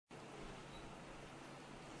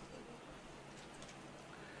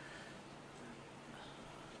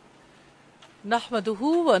نحمدہ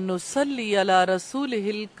ونصلی علی رسولہ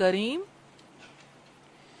الکریم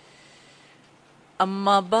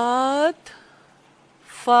اما بعد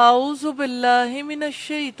فاعوذ باللہ من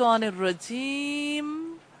الشیطان الرجیم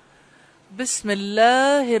بسم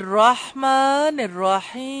اللہ الرحمن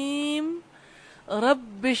الرحیم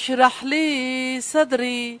رب اشرح لی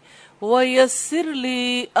صدری ویسر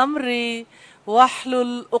لی امری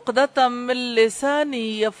واحلل عقدۃ من لسانی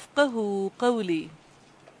یفقہوا قولی۔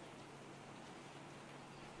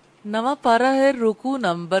 نواں پارہ ہے رکوع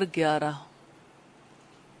نمبر 11۔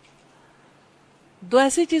 دو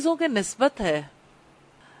ایسی چیزوں کے نسبت ہے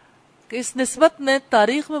کہ اس نسبت نے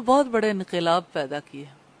تاریخ میں بہت بڑے انقلاب پیدا کیے۔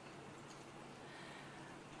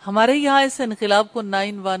 ہمارے یہاں اس انقلاب کو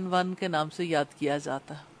 911 کے نام سے یاد کیا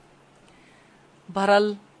جاتا ہے۔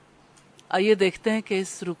 بہرحال آئیے دیکھتے ہیں کہ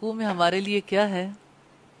اس رکوع میں ہمارے لیے کیا ہے۔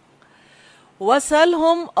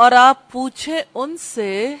 وَسَلْهُمْ، اور آپ پوچھیں ان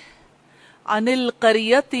سے، عن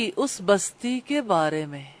القریتی، اس بستی کے بارے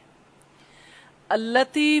میں،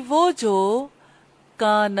 التی، وہ جو،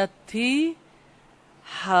 کانت تھی،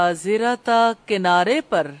 حاضرتا، کنارے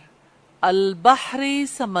پر، البحری،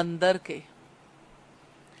 سمندر کے،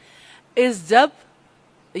 اس جب،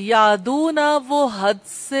 یعدونا، وہ حد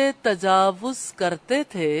سے تجاوز کرتے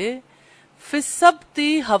تھے، فی السبت،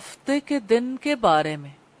 ہفتے کے دن کے بارے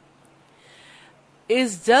میں،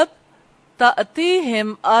 اس جب،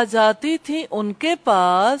 تأتیہم، آ جاتی تھی ان کے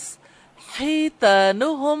پاس،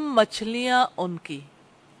 حیتانہم، مچھلیاں ان کی،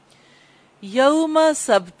 یوم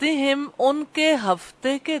سبتہم، ان کے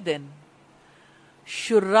ہفتے کے دن،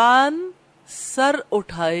 شرعن، سر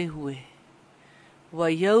اٹھائے ہوئے،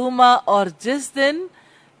 ویوم، اور جس دن،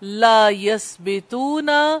 لا یسبتون،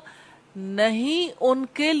 نہیں ان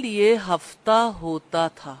کے لیے ہفتہ ہوتا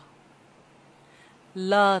تھا،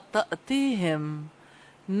 لا تأتیہم،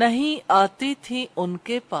 نہیں آتی تھی ان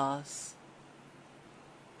کے پاس،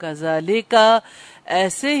 کذالک،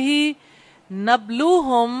 ایسے ہی،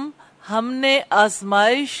 نبلوہم، ہم نے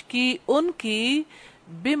آزمائش کی ان کی،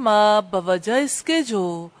 بما، بوجہ اس کے جو،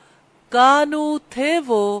 کانو، تھے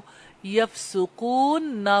وہ،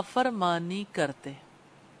 یفسقون، نافرمانی کرتے۔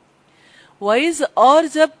 وَإِذْ، اور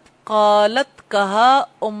جب، قالت، کہا،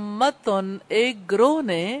 امتن، ایک گروہ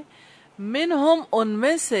نے، منہم، ان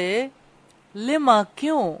میں سے، لما،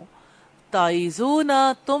 کیوں، تعیذون،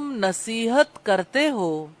 تم نصیحت کرتے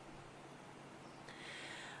ہو،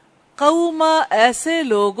 قوما، ایسے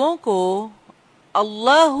لوگوں کو،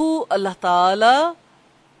 اللہ تعالی،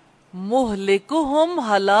 مہلکہم،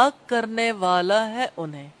 ہلاک کرنے والا ہے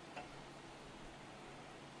انہیں،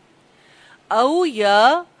 او،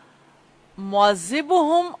 یا،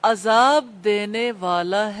 معذبہم، عذاب دینے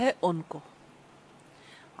والا ہے ان کو،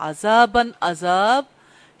 عذاباً، عذاب،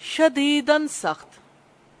 شدیداً، سخت،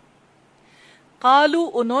 قالو،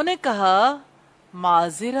 انہوں نے کہا،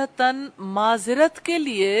 معذرتاً، معذرت کے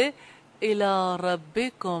لیے، الی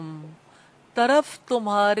ربکم، طرف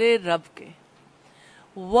تمہارے رب کے،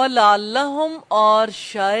 ولعلہم، اور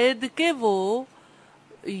شاید کہ وہ،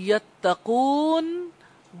 یتقون،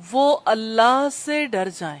 وہ اللہ سے ڈر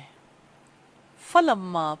جائیں،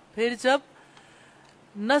 فلما، پھر جب،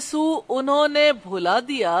 نسو، انہوں نے بھلا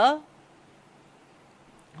دیا،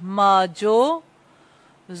 ما، جو،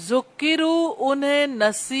 ذکرو، انہیں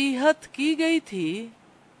نصیحت کی گئی تھی،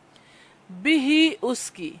 بہی، اس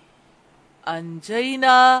کی،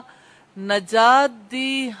 انجینا، نجات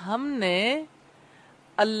دی ہم نے،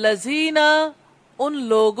 الذین، ان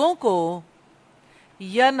لوگوں کو،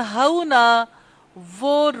 ینہونا،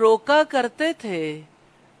 وہ روکا کرتے تھے،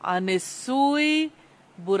 عن السوء،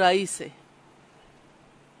 برائی سے،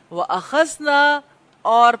 وَأَخَذْنَا،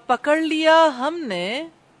 اور پکڑ لیا ہم نے،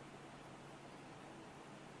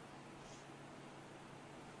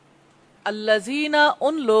 الذین،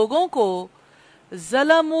 ان لوگوں کو،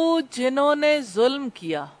 ظلموا، جنہوں نے ظلم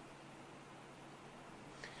کیا،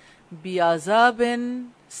 بعذاب،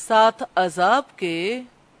 ساتھ عذاب کے،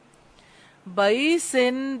 بئیس،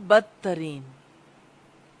 بدترین،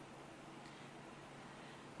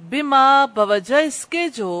 بما، بوجہ اس کے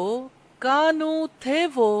جو، کانو، تھے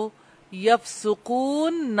وہ،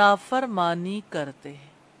 یفسقون، نافرمانی کرتے،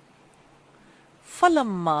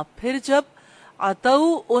 فلما، پھر جب،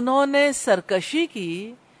 عتو، انہوں نے سرکشی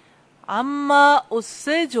کی، عما، اس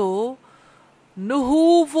سے جو، نہو،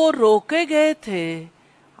 وہ روکے گئے تھے،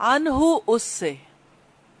 عنہ، اس سے،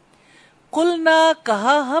 قلنا،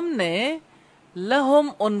 کہا ہم نے، لہم،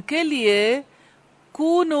 ان کے لیے،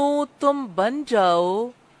 کونو، تم بن جاؤ،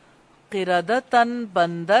 قردۃً،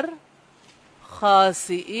 بندر،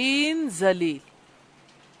 خاسئین، ذلیل،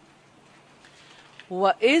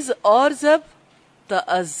 وَإِذْ، اور جب،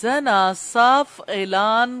 وَتَأَذَّنَا صاف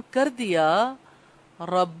اعلان کر دیا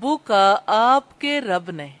ربو کا آپ کے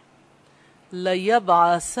رب نے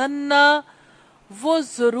لَيَبْعَثَنَّ وہ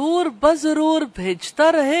ضرور بضرور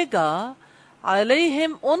بھیجتا رہے گا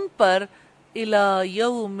علیہم ان پر الی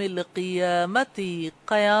یوم القیامت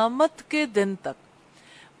قیامت کے دن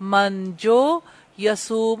تک من جو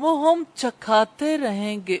یسومہم چکھاتے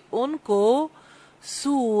رہیں گے ان کو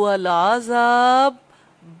سوء العذاب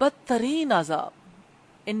بدترین عذاب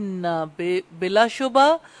ان بلا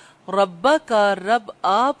شبہ ربا کا رب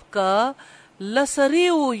آپ کا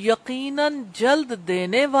لسریع یقیناً جلد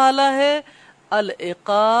دینے والا ہے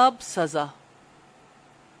العقاب سزا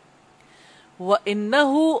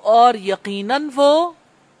وَإِنَّهُ اور یقیناً وہ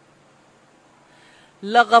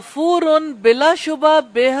لغفور بلا شبہ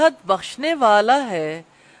بے حد بخشنے والا ہے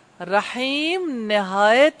رحیم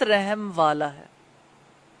نہایت رحم والا ہے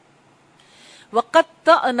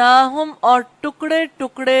وَقَطَّعْنَاهُمْ اور ٹکڑے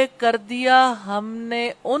ٹکڑے کر دیا ہم نے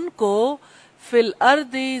ان کو فی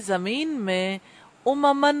الارض زمین میں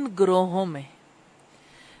اممن گروہوں میں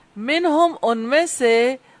منہم ان میں سے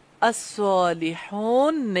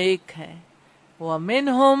الصالحون نیک ہیں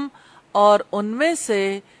ومنہم اور ان میں سے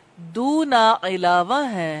دونا علاوہ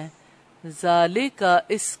ہیں ذالک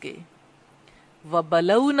اس کے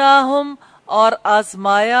وبلوناہم اور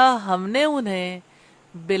آزمایا ہم نے انہیں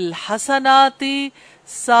بالحسناتی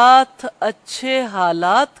ساتھ اچھے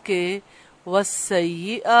حالات کے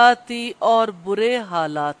والسیئاتی اور برے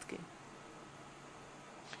حالات کے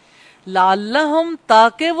لعلہم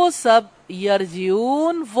تاکہ وہ سب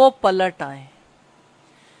یرجعون وہ پلٹ آئیں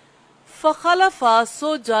فخلف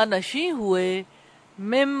سو جانشیں ہوئے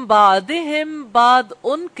من بعدہم بعد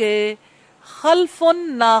ان کے خلف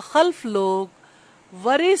ناخلف لوگ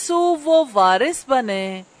ورثو وہ وارث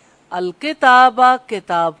بنے الکتابہ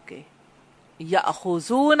کتاب کے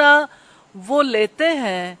یاخذون وہ لیتے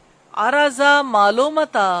ہیں عرضا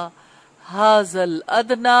معلومتا ھذا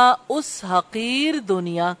الادنی اس حقیر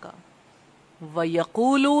دنیا کا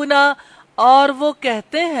وَيَقُولُونَ اور وہ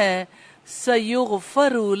کہتے ہیں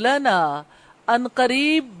سَيُغْفَرُ لَنَا ان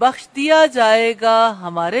قریب بخش دیا جائے گا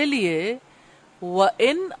ہمارے لیے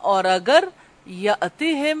وَإِنْ اور اگر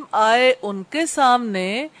یَأْتِهِمْ آئے ان کے سامنے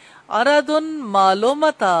عَرَضٌ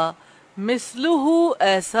معلومتا مثلہ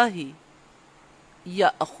ایسا ہی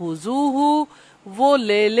یَأْخُذُوهُ وہ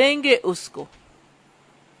لے لیں گے اس کو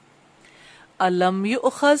الم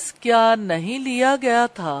یؤخذ کیا نہیں لیا گیا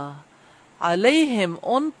تھا علیہم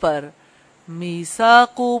ان پر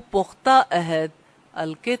میثاق پختہ عہد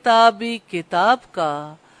الکتابی کتاب کا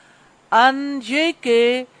ان یہ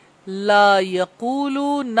کہ لا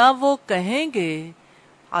یقولو نہ وہ کہیں گے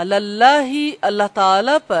علی اللہ اللہ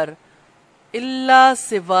تعالی پر الا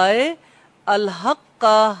سوائے الحق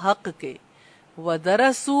کا حق کے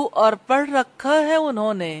ودرسو اور پڑھ رکھا ہے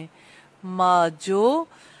انہوں نے ما جو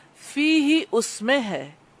فیہ اس میں ہے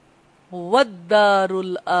والدار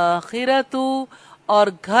الآخرۃ اور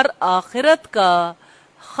گھر آخرت کا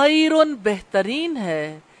خیر بہترین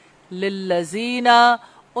ہے للذین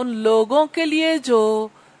ان لوگوں کے لیے جو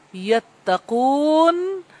یتقون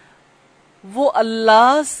وہ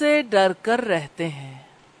اللہ سے ڈر کر رہتے ہیں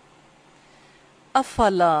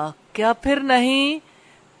افلا کیا پھر نہیں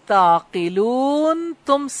تعقلون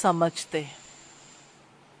تم سمجھتے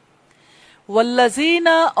والذین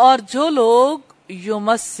اور جو لوگ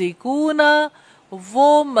یمسکون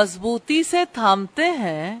وہ مضبوطی سے تھامتے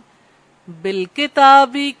ہیں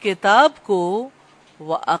بالکتابی کتاب کو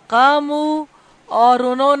وَأَقَامُوا اور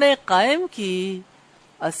انہوں نے قائم کی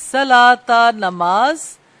الصلاۃ نماز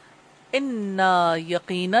انا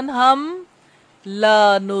یقیناً ہم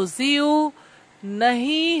لا نضیع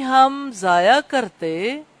نہیں ہم ضائع کرتے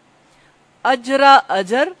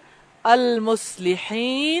اجر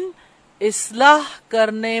المصلحین اصلاح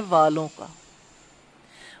کرنے والوں کا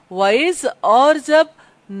وَإِذْ اور جب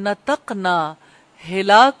نتقنا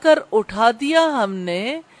ہلا کر اٹھا دیا ہم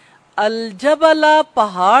نے الجبل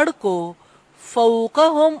پہاڑ کو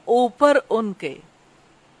فوقہم اوپر ان کے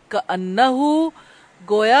کأنہ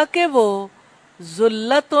گویا کہ وہ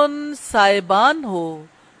ذلتن سائبان ہو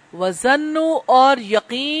وظنوا اور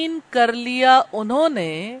یقین کر لیا انہوں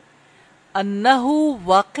نے انہ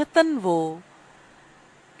واقعتاً وہ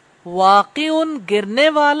واقعن گرنے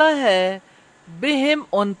والا ہے بہم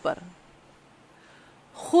ان پر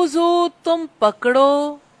خذو تم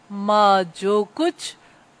پکڑو ما جو کچھ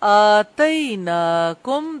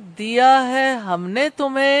آتیناکم دیا ہے ہم نے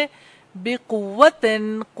تمہیں بقوت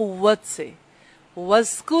قوت سے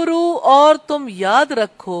وذکرو اور تم یاد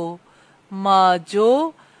رکھو ما جو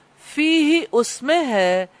فیہ اس میں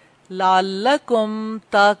ہے لعلکم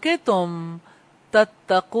تاکہ تم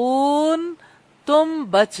تتقون تم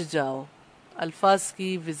بچ جاؤ. الفاظ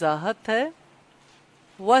کی وضاحت ہے.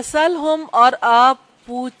 وَسَلْهُمْ اور آپ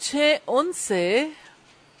پوچھیں ان سے.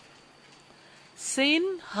 سین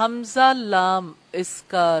حمزہ لام اس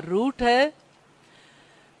کا روٹ ہے.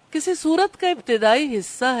 کسی سورت کا ابتدائی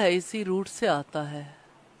حصہ ہے, اسی روٹ سے آتا ہے.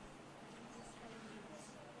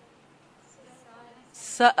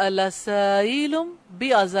 سأل سائل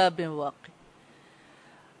بعذاب واقع.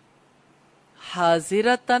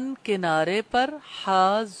 حاضرتن کنارے پر,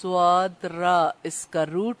 ہا زواد را اس کا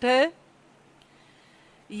روٹ ہے.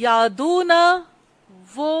 یادونا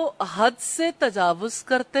وہ حد سے تجاوز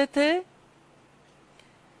کرتے تھے.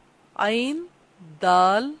 عین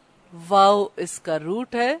دال واو اس کا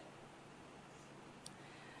روٹ ہے.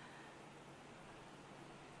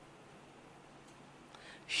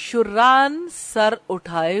 شران سر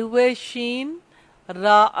اٹھائے ہوئے, شین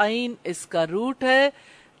را عین اس کا روٹ ہے.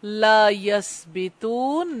 لا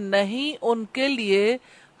یسبتون نہیں ان کے لیے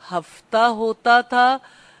ہفتہ ہوتا تھا.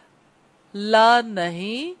 لا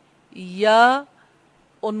نہیں, یا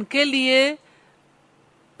ان کے لیے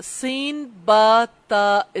سین با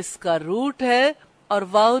تا اس کا روٹ ہے, اور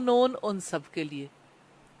واو نون ان سب کے لیے.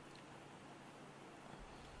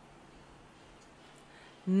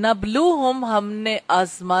 نبلوہم ہم نے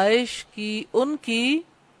آزمائش کی ان کی.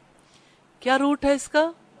 کیا روٹ ہے اس کا؟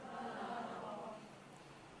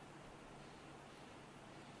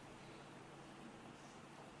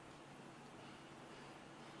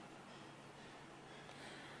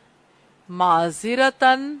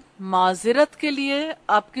 معذرتن معذرت کے لیے.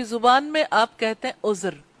 آپ کی زبان میں آپ کہتے ہیں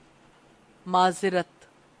عذر, معذرت.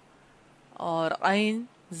 اور عین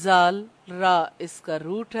زال را اس کا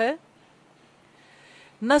روٹ ہے.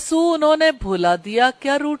 نسو انہوں نے بھولا دیا.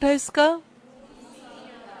 کیا روٹ ہے اس کا؟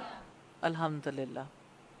 الحمدللہ.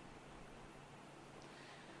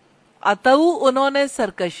 اتو انہوں نے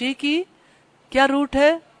سرکشی کی. کیا روٹ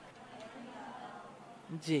ہے؟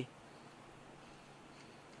 جی.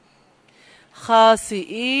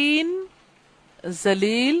 خاسئین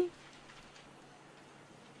ذلیل,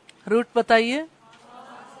 روٹ بتائیے.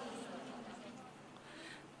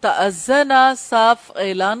 تأذنا صاف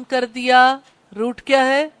اعلان کر دیا. روٹ کیا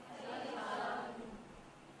ہے؟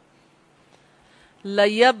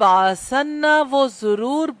 لیبعثن وہ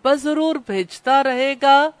ضرور بضرور بھیجتا رہے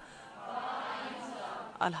گا.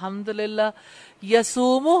 الحمدللہ.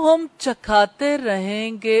 یسومہم چکھاتے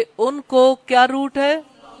رہیں گے ان کو. کیا روٹ ہے؟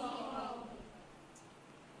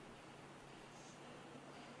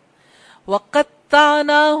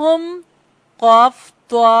 وقطعناہم قاف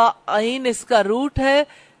طا عین اس کا روٹ ہے.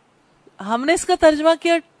 ہم نے اس کا ترجمہ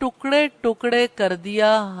کیا ٹکڑے ٹکڑے کر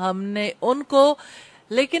دیا ہم نے ان کو,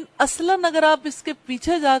 لیکن اصلاً اگر آپ اس کے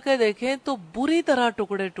پیچھے جا کے دیکھیں تو بری طرح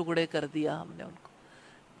ٹکڑے ٹکڑے کر دیا ہم نے ان کو,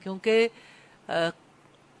 کیونکہ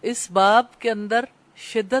اس باب کے اندر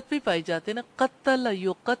شدت بھی پائی جاتی ہے نا. قتل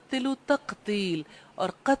یقتل تقتیل اور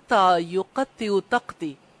قطع یقطع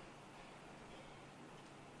تقتی.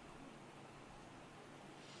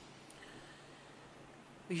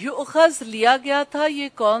 یؤخذ لیا گیا تھا. یہ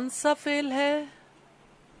کون سا فعل ہے؟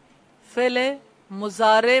 فعل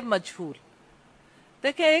مضارع مجہول.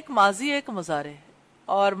 دیکھیں ایک ماضی ایک مضارع,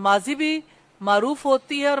 اور ماضی بھی معروف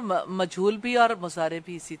ہوتی ہے اور مجہول بھی, اور مضارع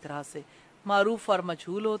بھی اسی طرح سے معروف اور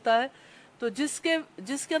مجہول ہوتا ہے. تو جس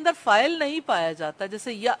کے اندر فاعل نہیں پایا جاتا,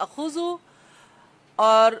 جیسے یاخذ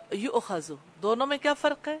اور یؤخذ, دونوں میں کیا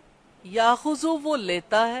فرق ہے؟ یاخذ وہ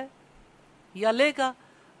لیتا ہے یا لے گا,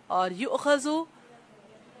 اور یؤخذ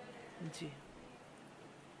جی.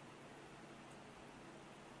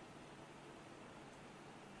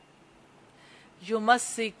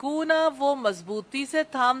 یمسکون وہ مضبوطی سے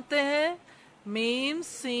تھامتے ہیں. میم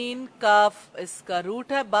سین کاف اس کا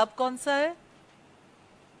روٹ ہے. باب کون سا ہے؟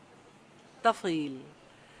 تفعیل.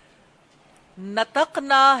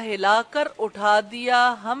 نطقنا ہلا کر اٹھا دیا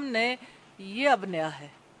ہم نے. یہ ابنیا ہے.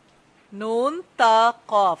 نون تا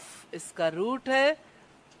قاف اس کا روٹ ہے.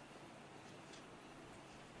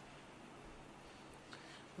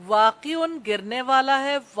 واقعن گرنے والا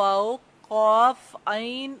ہے. واو قاف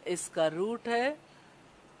عین اس کا روٹ ہے,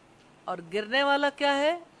 اور گرنے والا کیا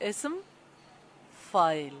ہے؟ اسم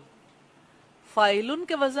فاعل. فاعلن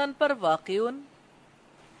کے وزن پر واقعن.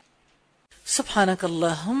 سبحانک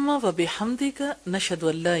اللہم و بحمدک نشہد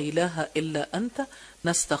ان لا الہ الا انت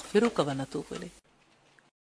نستغفرک و نتوب الیک.